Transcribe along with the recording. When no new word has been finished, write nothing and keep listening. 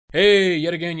Hey,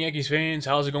 yet again, Yankees fans,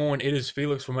 how's it going? It is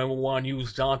Felix from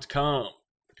NYYNEWS.com.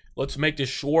 Let's make this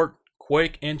short,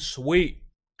 quick, and sweet.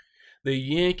 The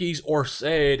Yankees are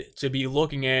said to be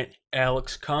looking at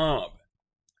Alex Cobb.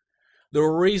 The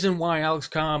reason why Alex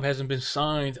Cobb hasn't been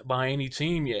signed by any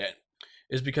team yet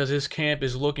is because his camp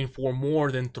is looking for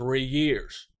more than 3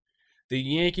 years. The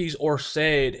Yankees are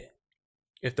said,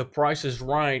 if the price is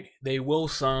right, they will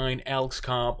sign Alex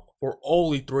Cobb for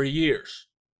only 3 years.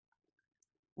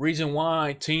 Reason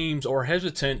why teams are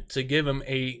hesitant to give him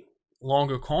a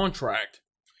longer contract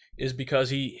is because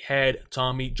he had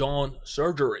Tommy John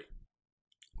surgery.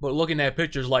 But looking at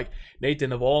pitchers like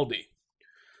Nathan Eovaldi,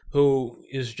 who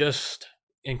is just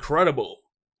incredible,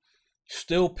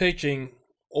 still pitching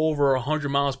over 100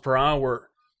 miles per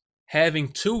hour,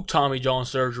 having 2 Tommy John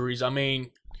surgeries. I mean,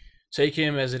 take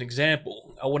him as an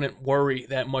example. I wouldn't worry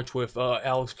that much with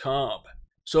Alex Cobb.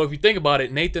 So if you think about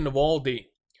it, Nathan Eovaldi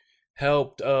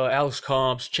helped Alex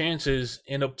Cobb's chances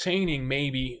in obtaining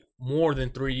maybe more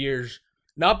than 3 years.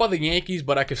 Not by the Yankees,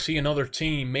 but I could see another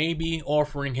team maybe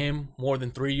offering him more than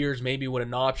 3 years, maybe with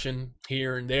an option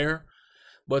here and there.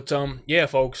 But yeah,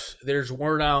 folks, there's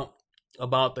word out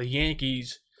about the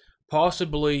Yankees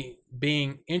possibly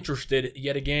being interested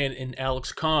yet again in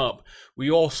Alex Cobb. We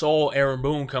all saw Aaron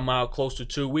Boone come out close to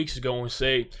 2 weeks ago and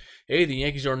say, hey, the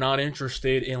Yankees are not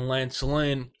interested in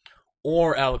Lynn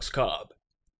or Alex Cobb.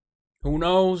 Who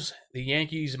knows? The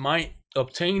Yankees might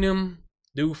obtain him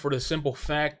due for the simple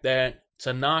fact that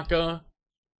Tanaka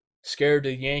scared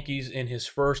the Yankees in his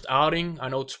first outing. I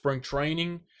know it's spring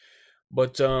training,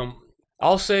 but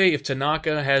I'll say if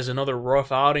Tanaka has another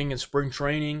rough outing in spring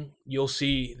training, you'll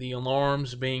see the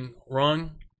alarms being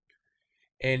rung,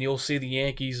 and you'll see the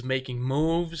Yankees making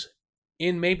moves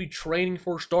in maybe trading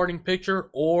for a starting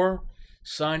pitcher or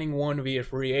signing one via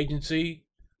free agency.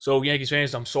 So, Yankees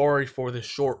fans, I'm sorry for this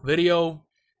short video.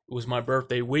 It was my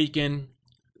birthday weekend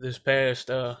this past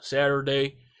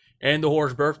Saturday. And the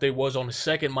horse's birthday was on the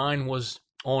 2nd. Mine was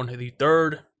on the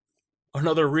 3rd.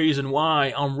 Another reason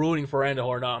why I'm rooting for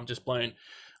Andujar. No, I'm just playing.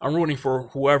 I'm rooting for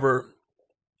whoever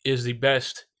is the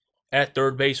best at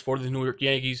third base for the New York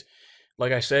Yankees.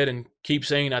 Like I said and keep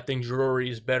saying, I think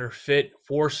Drury is better fit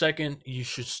for second. You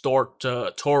should start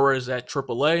Torres at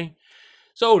AAA.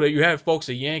 So, there you have, folks,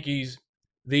 the Yankees.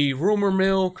 The rumor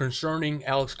mill concerning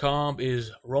Alex Cobb is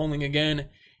rolling again,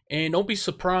 and don't be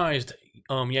surprised,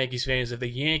 Yankees fans, if the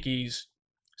Yankees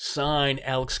sign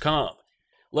Alex Cobb.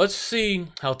 Let's see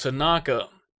how Tanaka,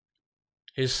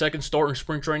 his second start in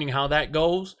spring training, how that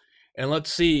goes, and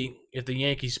let's see if the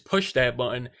Yankees push that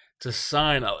button to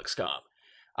sign Alex Cobb.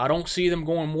 I don't see them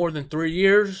going more than 3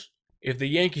 years. If the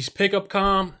Yankees pick up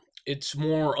Cobb, it's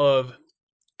more of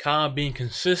Cobb being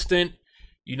consistent.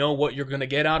 You know what you're going to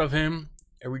get out of him.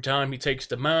 Every time he takes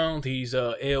the mound, he's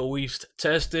AL East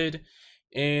tested.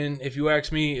 And if you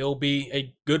ask me, it'll be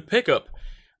a good pickup.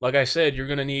 Like I said, you're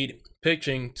going to need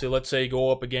pitching to, let's say,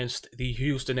 go up against the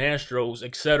Houston Astros,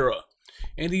 etc.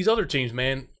 And these other teams,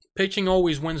 man, pitching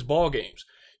always wins ball games.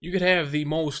 You could have the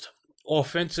most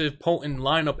offensive, potent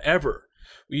lineup ever.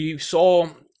 We saw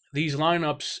these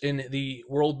lineups in the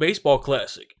World Baseball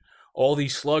Classic. All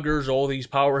these sluggers, all these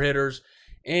power hitters.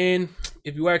 And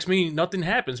if you ask me, nothing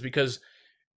happens because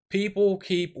people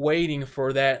keep waiting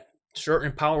for that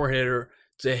certain power hitter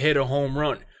to hit a home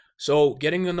run. So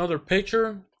getting another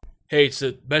pitcher, hey, it's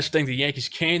the best thing the Yankees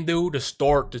can do to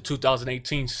start the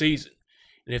 2018 season.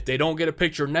 And if they don't get a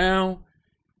pitcher now,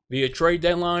 via trade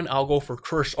deadline, I'll go for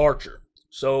Chris Archer.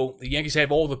 So the Yankees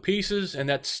have all the pieces, and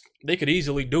they could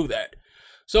easily do that.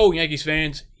 So, Yankees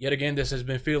fans, yet again, this has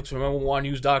been Felix from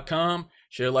NYYNEWS.com.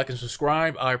 Share, like, and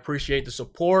subscribe. I appreciate the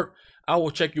support. I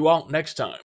will check you out next time.